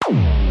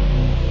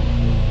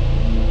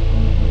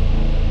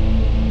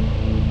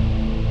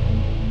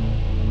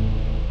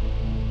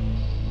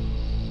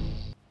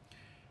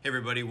Hey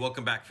everybody,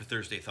 welcome back for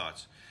Thursday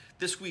Thoughts.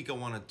 This week I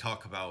want to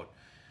talk about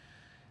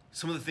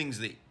some of the things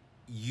that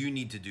you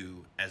need to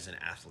do as an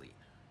athlete.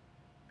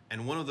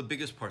 And one of the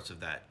biggest parts of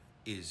that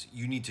is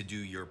you need to do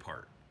your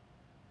part.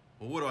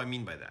 Well, what do I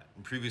mean by that?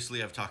 And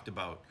previously I've talked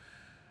about,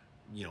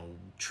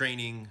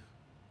 training,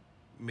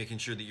 making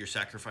sure that you're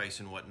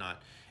sacrificing and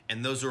whatnot,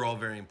 and those are all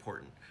very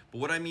important. But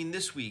what I mean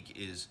this week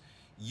is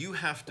you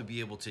have to be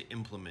able to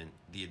implement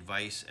the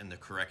advice and the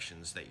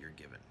corrections that you're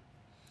given.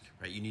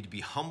 Right? You need to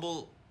be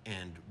humble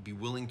and be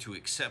willing to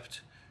accept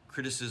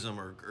criticism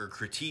or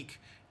critique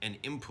and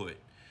input,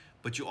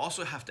 but you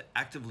also have to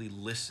actively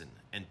listen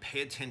and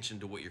pay attention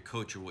to what your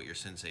coach or what your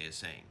sensei is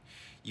saying.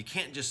 You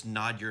can't just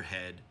nod your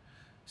head,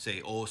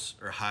 say os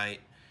or hi,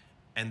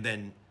 and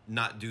then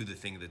not do the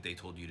thing that they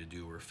told you to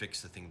do or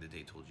fix the thing that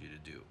they told you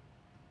to do.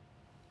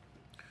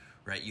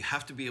 Right? You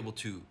have to be able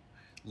to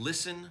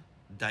listen,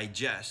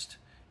 digest,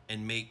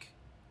 and make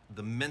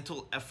the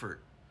mental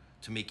effort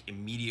to make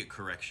immediate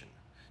correction.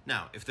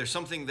 Now, if there's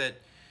something that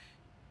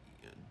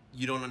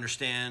you don't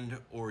understand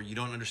or you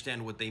don't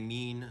understand what they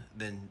mean,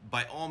 then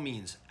by all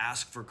means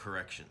ask for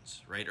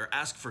corrections, right? Or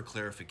ask for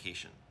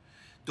clarification.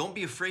 Don't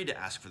be afraid to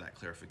ask for that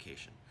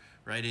clarification,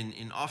 right?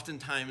 In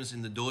oftentimes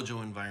in the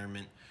dojo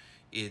environment,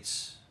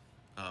 it's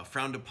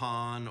frowned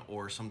upon,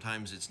 or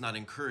sometimes it's not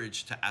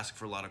encouraged to ask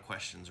for a lot of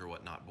questions or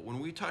whatnot. But when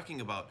we're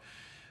talking about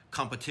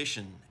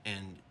competition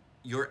and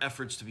your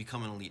efforts to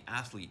become an elite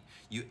athlete,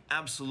 you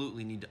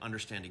absolutely need to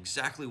understand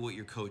exactly what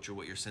your coach or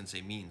what your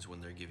sensei means when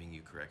they're giving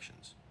you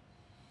corrections.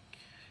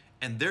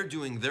 And they're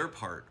doing their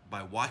part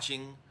by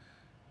watching,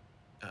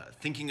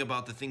 thinking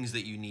about the things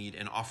that you need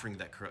and offering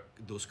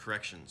those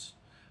corrections.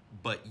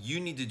 But you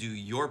need to do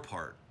your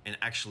part and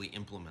actually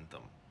implement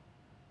them.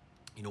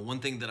 One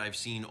thing that I've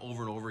seen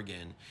over and over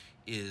again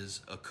is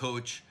a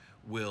coach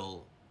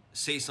will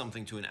say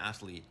something to an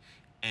athlete,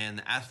 and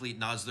the athlete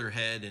nods their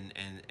head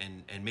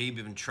and maybe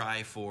even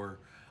try for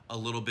a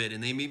little bit,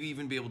 and they maybe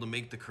even be able to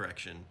make the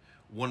correction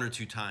one or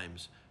two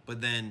times. But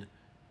then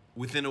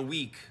within a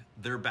week,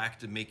 they're back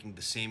to making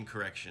the same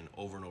correction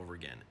over and over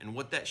again. And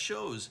what that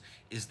shows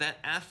is that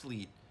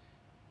athlete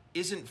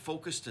isn't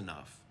focused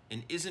enough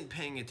and isn't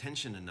paying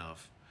attention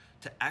enough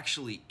to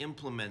actually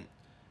implement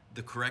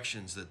the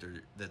corrections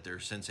that their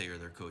sensei or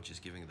their coach is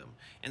giving them.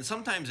 And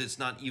sometimes it's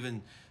not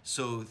even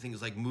so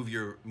things like move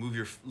your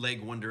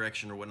leg one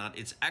direction or whatnot.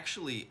 It's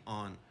actually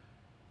on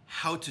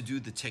how to do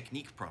the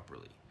technique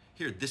properly.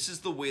 Here, this is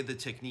the way the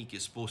technique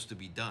is supposed to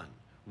be done.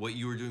 What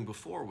you were doing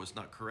before was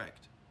not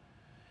correct.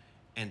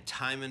 And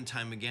time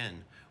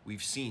again,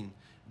 we've seen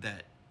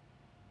that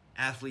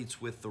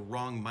athletes with the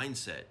wrong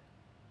mindset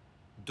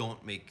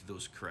don't make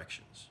those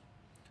corrections.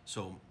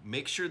 So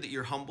make sure that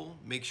you're humble,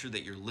 make sure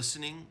that you're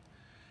listening,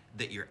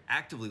 that you're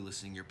actively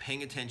listening, you're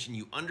paying attention,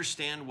 you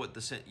understand what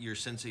your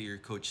sensei or your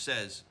coach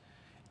says,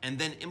 and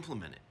then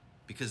implement it,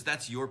 because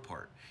that's your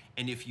part.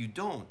 And if you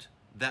don't,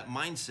 that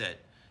mindset,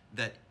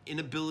 that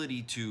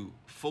inability to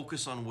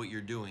focus on what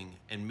you're doing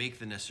and make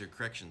the necessary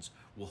corrections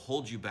will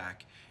hold you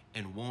back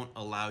and won't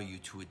allow you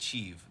to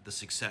achieve the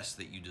success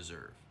that you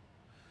deserve.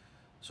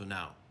 So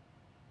now,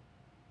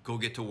 go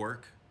get to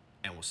work,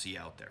 and we'll see you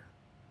out there.